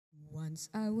Once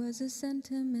I was a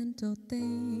sentimental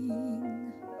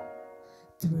thing,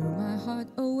 threw my heart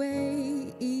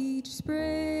away each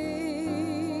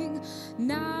spring.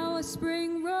 Now a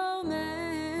spring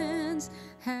romance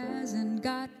hasn't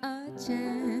got a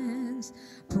chance.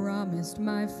 Promised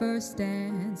my first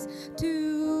dance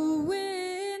to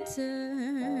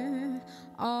winter.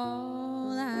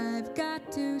 All I've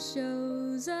got to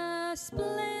show's a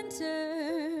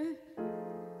splinter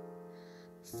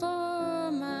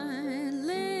for my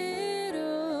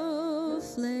little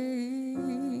flame.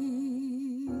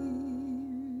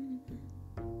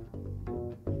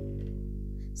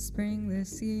 Spring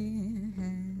this year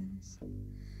has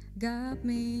got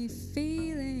me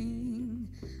feeling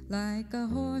like a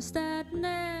horse that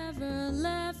never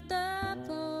left the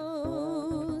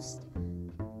post.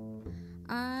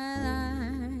 I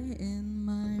lie in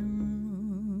my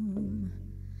room,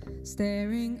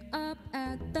 staring up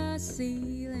at the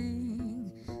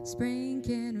ceiling. Spring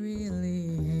can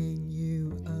really hang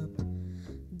you up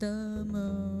the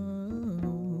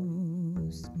most.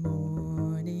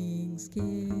 Mornings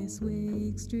kiss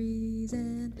wigs, trees,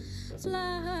 and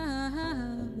flowers,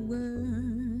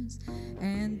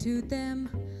 and to them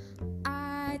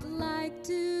I'd like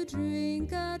to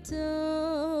drink a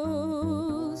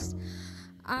toast.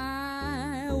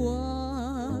 I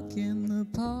walk in the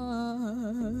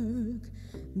park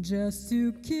just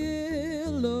to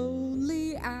kill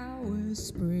lonely hours.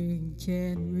 Spring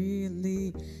can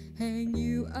really hang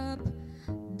you up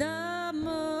the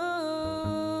most.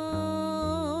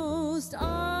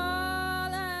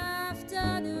 All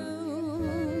afternoon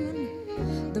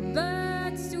the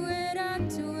birds twit,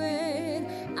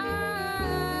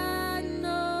 I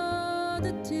know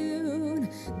the tune.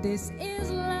 This is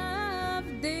love,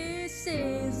 this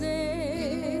is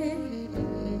it.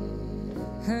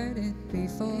 Heard it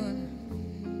before,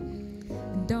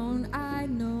 don't I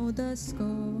know the score?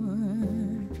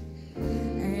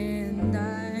 And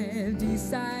I've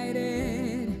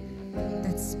decided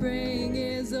that spring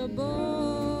is a bore.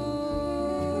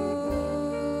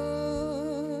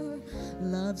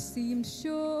 Love seemed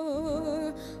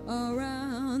sure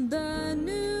around the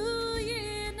new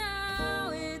year. Now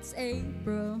it's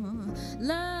April.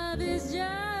 Love is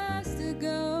just a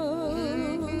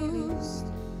ghost.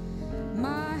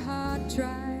 My heart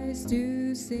tries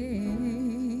to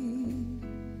sing,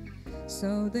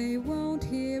 so they won't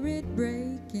hear it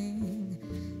breaking.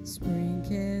 Spring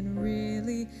can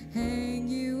really hang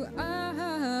you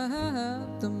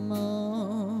up the most.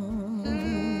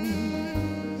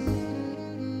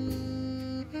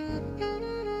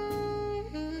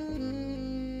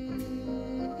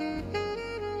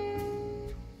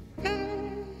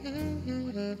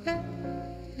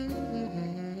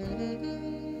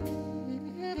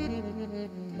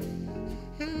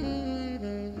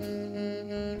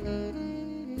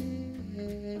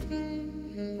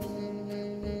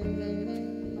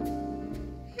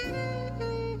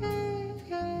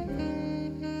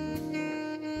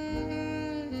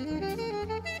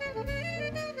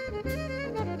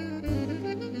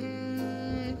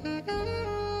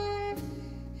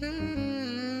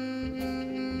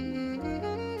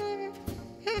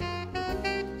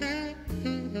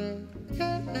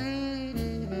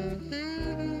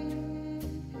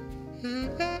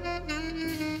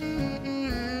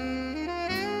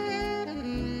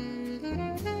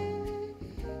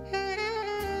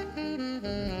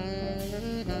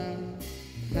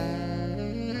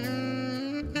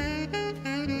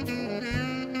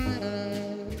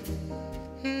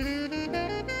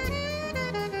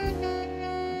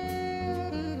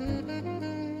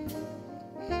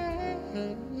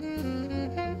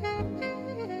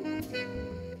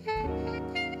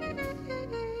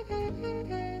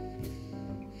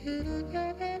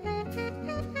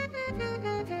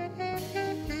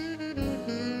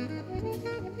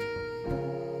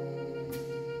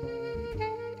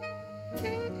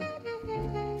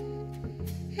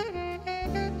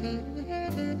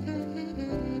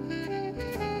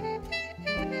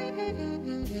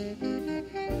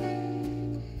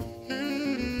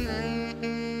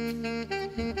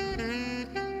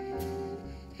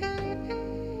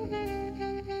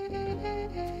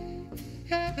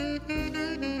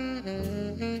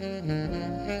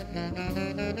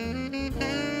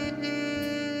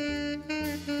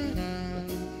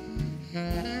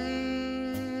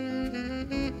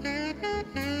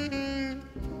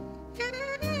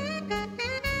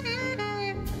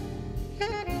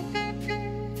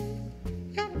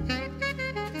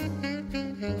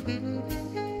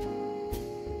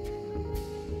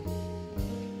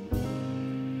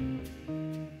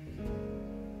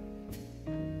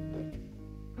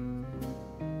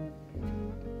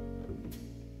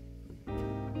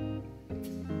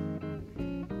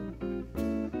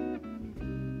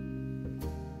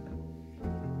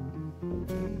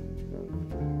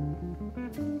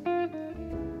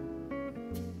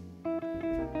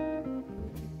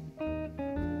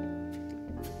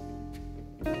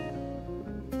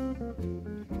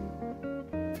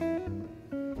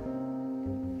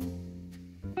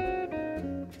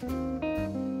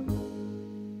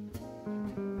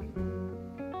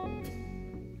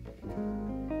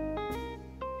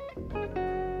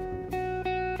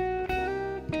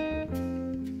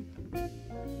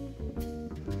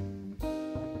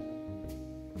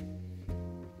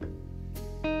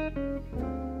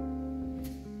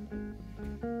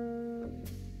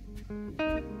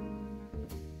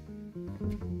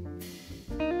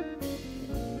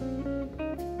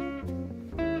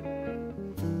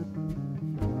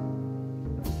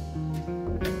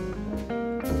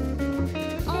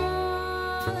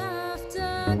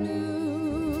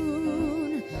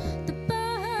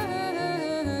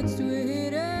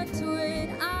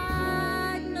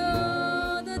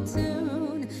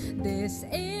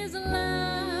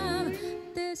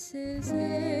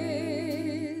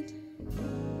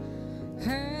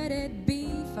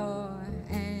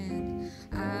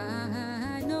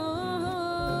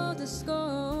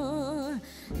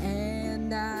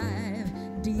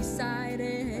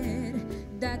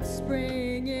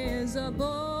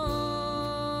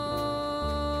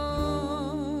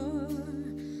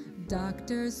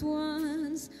 Doctors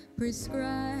once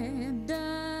prescribed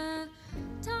a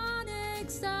tonic,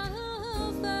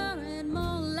 sulfur and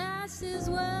molasses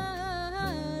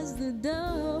was the dose.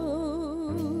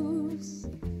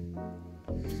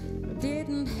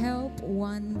 Didn't help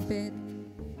one bit.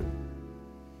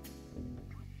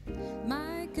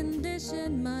 My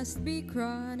condition must be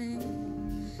chronic.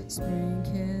 Spring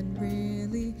can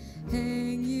really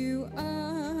hang you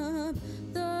up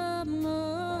the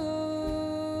most.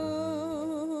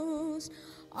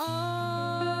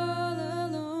 All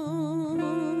alone,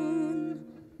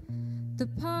 the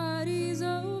party's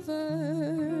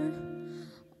over.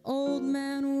 Old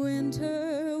Man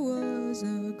Winter was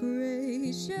a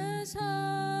gracious host,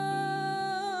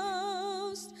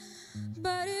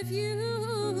 but if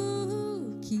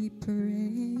you keep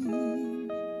praying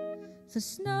for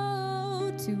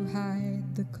snow to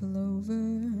hide the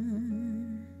clover,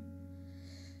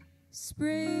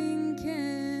 spring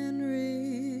can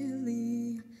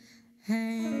really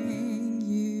hang